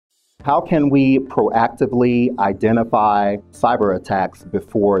How can we proactively identify cyber attacks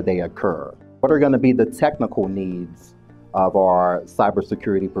before they occur? What are going to be the technical needs of our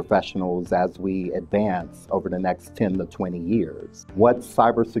cybersecurity professionals as we advance over the next 10 to 20 years? What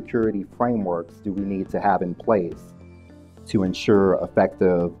cybersecurity frameworks do we need to have in place to ensure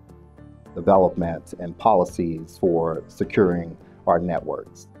effective development and policies for securing our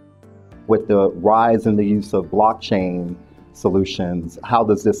networks? With the rise in the use of blockchain solutions, how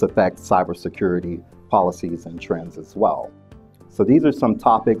does this affect cybersecurity policies and trends as well? So these are some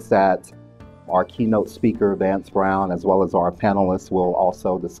topics that our keynote speaker, Vance Brown, as well as our panelists will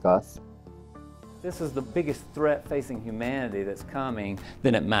also discuss. This is the biggest threat facing humanity that's coming,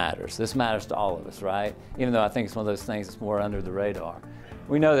 then it matters. This matters to all of us, right? Even though I think it's one of those things that's more under the radar.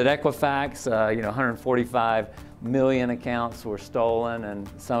 We know that Equifax, 145 million accounts were stolen, and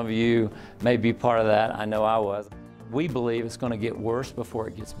some of you may be part of that. I know I was. We believe it's going to get worse before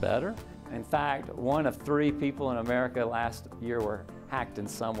it gets better. In fact, 1 of 3 people in America last year were hacked in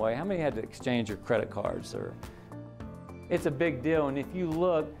some way. How many had to exchange your credit cards? It's a big deal, and if you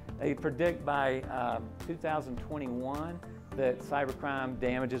look, they predict by 2021 that cybercrime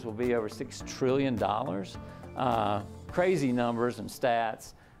damages will be over $6 trillion. Crazy numbers and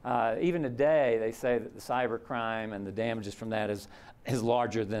stats. Even today, they say that the cybercrime and the damages from that is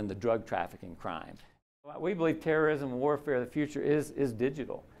larger than the drug trafficking crime. We believe terrorism and warfare of the future is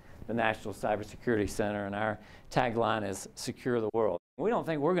digital. The National Cybersecurity Center, and our tagline is Secure the World. We don't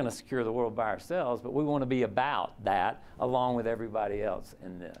think we're going to secure the world by ourselves, but we want to be about that along with everybody else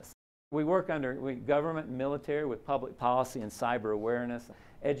in this. We work under government and military with public policy and cyber awareness,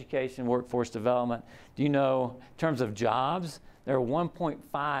 education, workforce development. Do you know, in terms of jobs, there are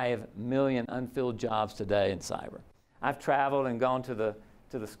 1.5 million unfilled jobs today in cyber. I've traveled and gone to the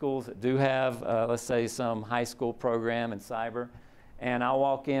schools that do have, let's say, some high school program in cyber, and I'll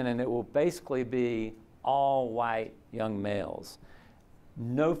walk in and it will basically be all white young males.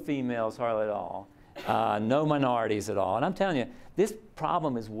 No females hardly at all, no minorities at all. And I'm telling you, this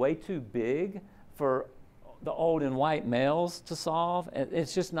problem is way too big for the old and white males to solve.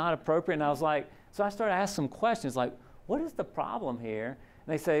 It's just not appropriate. And I was like, so I started asking some questions like, what is the problem here?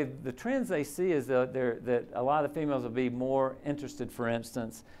 And they say the trends they see is that a lot of the females will be more interested, for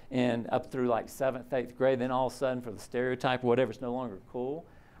instance, in up through like 7th, 8th grade. Then all of a sudden, for the stereotype or whatever, it's no longer cool.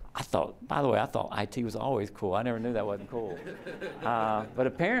 I thought IT was always cool. I never knew that wasn't cool. But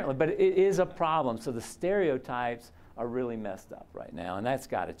it is a problem. So the stereotypes are really messed up right now, and that's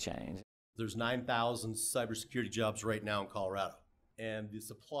got to change. There's 9,000 cybersecurity jobs right now in Colorado, and the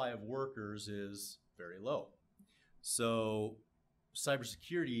supply of workers is very low. So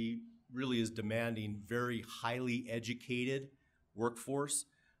cybersecurity really is demanding very highly educated workforce.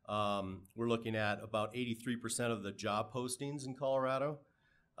 We're looking at about 83% of the job postings in Colorado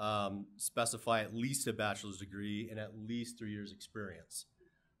specify at least a bachelor's degree and at least 3 years experience.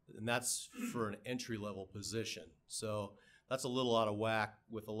 And that's for an entry-level position. So that's a little out of whack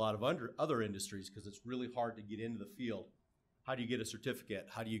with a lot of other industries because it's really hard to get into the field. How do you get a certificate?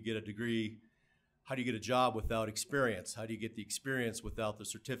 How do you get a degree? How do you get a job without experience? How do you get the experience without the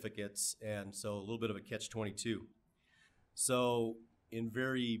certificates? And so a little bit of a catch-22. So in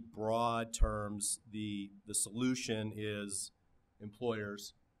very broad terms, the solution is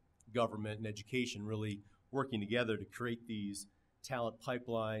employers, government, and education really working together to create these talent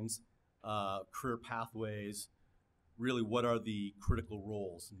pipelines, career pathways. Really, what are the critical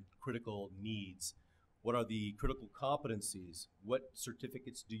roles and critical needs? What are the critical competencies? What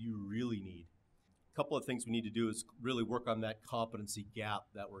certificates do you really need? A couple of things we need to do is really work on that competency gap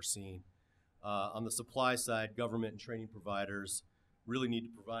that we're seeing. On the supply side, government and training providers really need to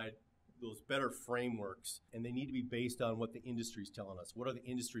provide those better frameworks, and they need to be based on what the industry is telling us. What are the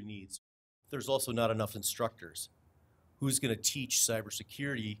industry needs? There's also not enough instructors. Who's going to teach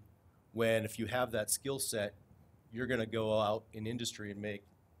cybersecurity when, if you have that skill set, you're going to go out in industry and make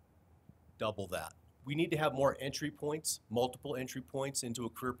double that? We need to have more entry points, multiple entry points into a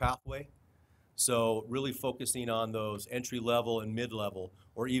career pathway. So really focusing on those entry level and mid-level,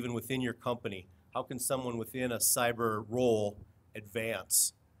 or even within your company. How can someone within a cyber role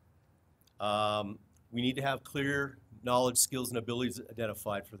advance? We need to have clear knowledge, skills, and abilities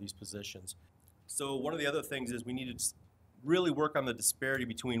identified for these positions. So one of the other things is we need to really work on the disparity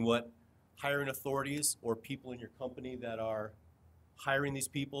between what hiring authorities or people in your company that are hiring these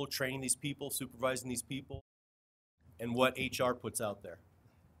people, training these people, supervising these people, and what HR puts out there.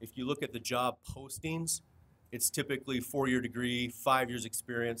 If you look at the job postings, it's typically 4-year degree, 5 years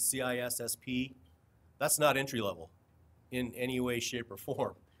experience, CISSP. That's not entry level in any way, shape, or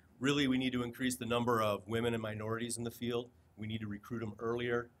form. Really, we need to increase the number of women and minorities in the field. We need to recruit them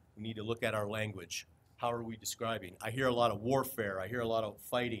earlier. We need to look at our language. How are we describing? I hear a lot of warfare. I hear a lot of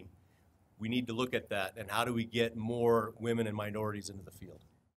fighting. We need to look at that, and how do we get more women and minorities into the field?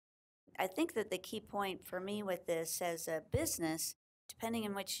 I think that the key point for me with this as a business, depending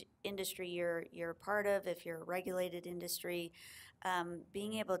on which industry you're part of, if you're a regulated industry,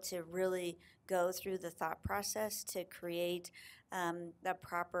 being able to really go through the thought process to create the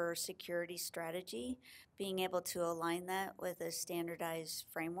proper security strategy, being able to align that with a standardized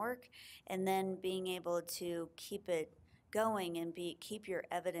framework, and then being able to keep it going and keep your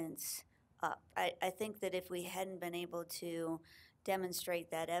evidence up. I think that if we hadn't been able to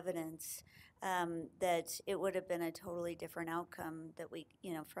demonstrate that evidence, that it would have been a totally different outcome that we,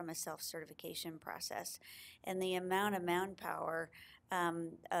 from a self-certification process. And the amount of manpower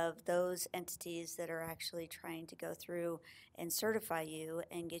of those entities that are actually trying to go through and certify you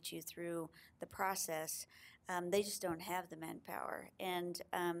and get you through the process, they just don't have the manpower. And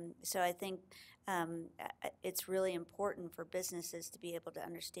so I think it's really important for businesses to be able to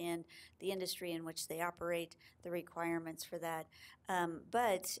understand the industry in which they operate, the requirements for that.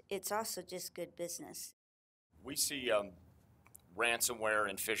 But it's also just good business. We see ransomware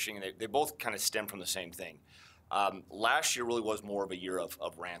and phishing, they both kind of stem from the same thing. Last year really was more of a year of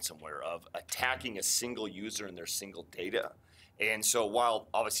ransomware, of attacking a single user and their single data. And so while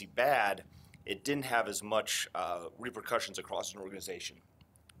obviously bad, it didn't have as much repercussions across an organization.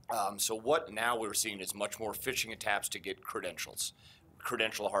 So what now we're seeing is much more phishing attempts to get credentials,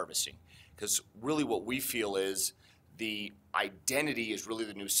 credential harvesting. Because really what we feel is the identity is really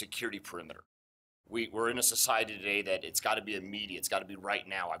the new security perimeter. We're in a society today that it's got to be immediate, it's got to be right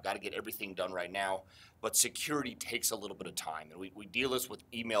now, I've got to get everything done right now, but security takes a little bit of time, and we deal this with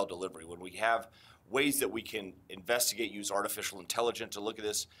email delivery. When we have ways that we can investigate, use artificial intelligence to look at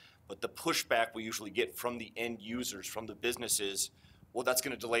this, but the pushback we usually get from the end users, from the businesses, well, that's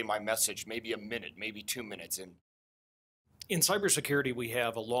going to delay my message, maybe a minute, maybe 2 minutes. And in cybersecurity, we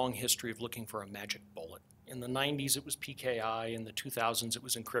have a long history of looking for a magic bullet. In the 90s, it was PKI. In the 2000s, it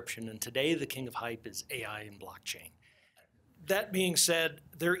was encryption. And today, the king of hype is AI and blockchain. That being said,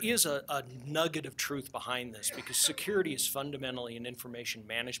 there is a nugget of truth behind this, because security is fundamentally an information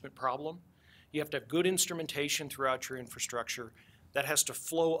management problem. You have to have good instrumentation throughout your infrastructure. That has to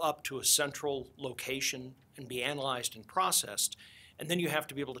flow up to a central location and be analyzed and processed. And then you have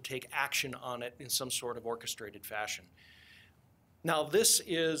to be able to take action on it in some sort of orchestrated fashion. Now, this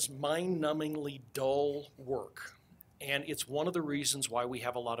is mind-numbingly dull work, and it's one of the reasons why we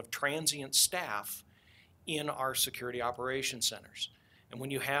have a lot of transient staff in our security operations centers. And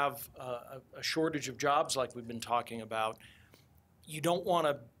when you have a shortage of jobs like we've been talking about, you don't want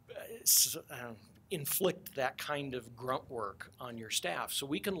to inflict that kind of grunt work on your staff. So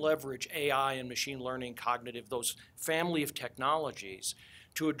we can leverage AI and machine learning, cognitive, those family of technologies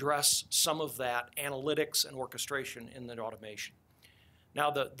to address some of that analytics and orchestration in that automation.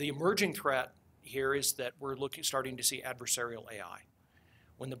 Now, the emerging threat here is that we're starting to see adversarial AI.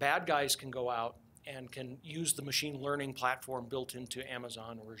 When the bad guys can go out and can use the machine learning platform built into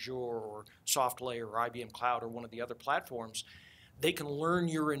Amazon or Azure or SoftLayer or IBM Cloud or one of the other platforms, they can learn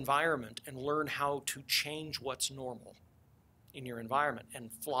your environment and learn how to change what's normal in your environment and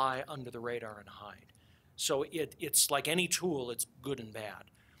fly under the radar and hide. So it's like any tool, it's good and bad.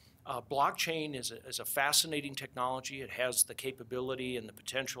 Blockchain is a fascinating technology. It has the capability and the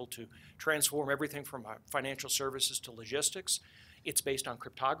potential to transform everything from financial services to logistics. It's based on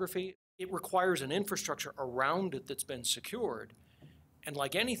cryptography. It requires an infrastructure around it that's been secured. And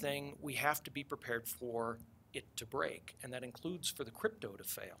like anything, we have to be prepared for it to break, and that includes for the crypto to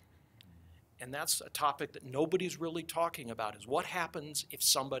fail. And that's a topic that nobody's really talking about, is what happens if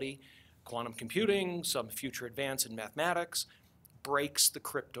somebody, quantum computing, some future advance in mathematics, breaks the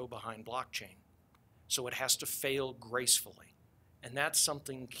crypto behind blockchain. So it has to fail gracefully. And that's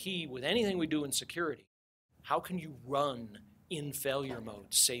something key with anything we do in security. How can you run in failure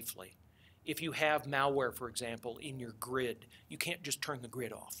mode safely? If you have malware, for example, in your grid, you can't just turn the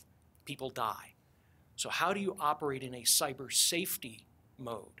grid off. People die. So how do you operate in a cyber safety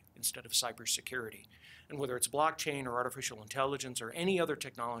mode instead of cybersecurity? And whether it's blockchain or artificial intelligence or any other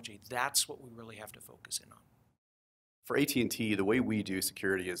technology, that's what we really have to focus in on. For AT&T, the way we do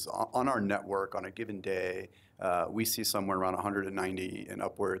security is on our network on a given day, we see somewhere around 190 and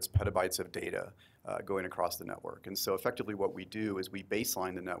upwards petabytes of data going across the network. And so effectively what we do is we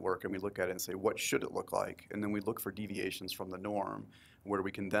baseline the network and we look at it and say, what should it look like? And then we look for deviations from the norm where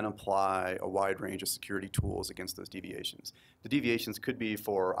we can then apply a wide range of security tools against those deviations. The deviations could be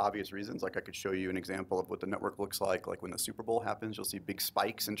for obvious reasons, like I could show you an example of what the network looks like when the Super Bowl happens, you'll see big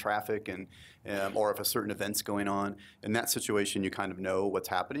spikes in traffic, and or if a certain event's going on. In that situation, you kind of know what's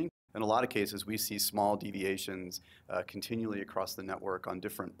happening. In a lot of cases, we see small deviations continually across the network on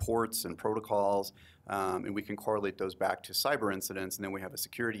different ports and protocols, and we can correlate those back to cyber incidents, and then we have a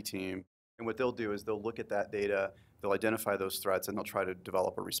security team. And what they'll do is they'll look at that data, they'll identify those threats, and they'll try to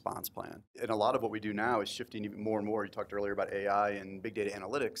develop a response plan. And a lot of what we do now is shifting even more and more. You talked earlier about AI and big data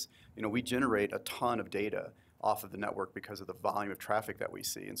analytics. You know, we generate a ton of data off of the network because of the volume of traffic that we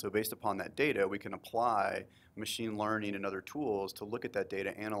see. And so based upon that data, we can apply machine learning and other tools to look at that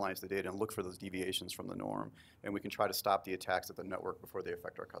data, analyze the data, and look for those deviations from the norm. And we can try to stop the attacks at the network before they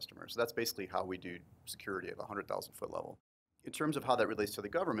affect our customers. So that's basically how we do security at the 100,000-foot level. In terms of how that relates to the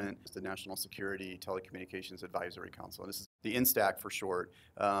government, it's the National Security Telecommunications Advisory Council. This is the NSTAC for short.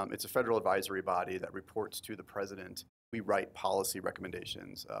 It's a federal advisory body that reports to the president. We write policy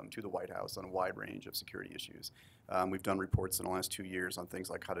recommendations to the White House on a wide range of security issues. We've done reports in the last 2 years on things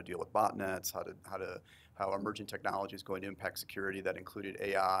like how to deal with botnets, how emerging technology is going to impact security. That included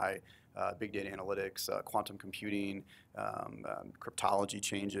AI, big data analytics, quantum computing, cryptology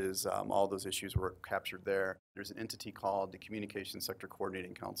changes. All those issues were captured there. There's an entity called the Communications Sector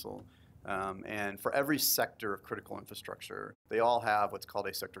Coordinating Council. And for every sector of critical infrastructure, they all have what's called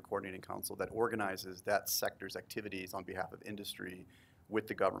a sector coordinating council that organizes that sector's activities on behalf of industry with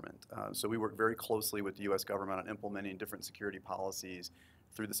the government. So we work very closely with the U.S. government on implementing different security policies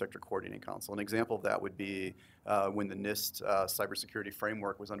through the Sector Coordinating Council. An example of that would be when the NIST cybersecurity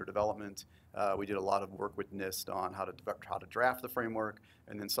framework was under development. We did a lot of work with NIST on how to draft the framework,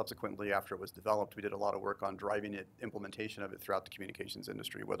 and then subsequently after it was developed, we did a lot of work on driving implementation of it throughout the communications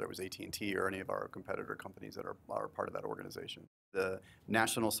industry, whether it was AT&T or any of our competitor companies that are part of that organization. The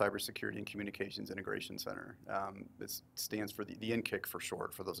National Cybersecurity and Communications Integration Center. This stands for the NCIC for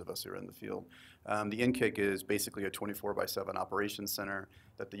short, for those of us who are in the field. The NCIC is basically a 24/7 operations center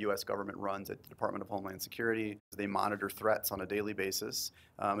that the U.S. government runs at the Department of Homeland Security. They monitor threats on a daily basis,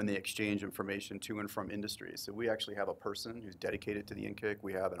 and they exchange information to and from industries. So we actually have a person who's dedicated to the NCIC.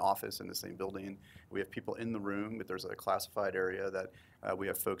 We have an office in the same building. We have people in the room, but there's a classified area that we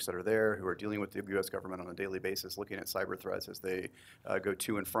have folks that are there who are dealing with the U.S. government on a daily basis, looking at cyber threats as they go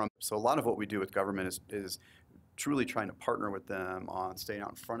to and from. So a lot of what we do with government is truly trying to partner with them on staying out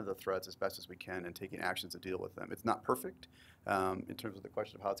in front of the threats as best as we can and taking actions to deal with them. It's not perfect in terms of the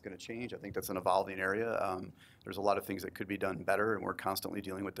question of how it's going to change. I think that's an evolving area. There's a lot of things that could be done better, and we're constantly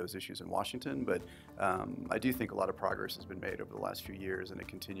dealing with those issues in Washington. But I do think a lot of progress has been made over the last few years, and it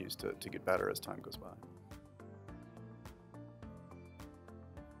continues to get better as time goes by.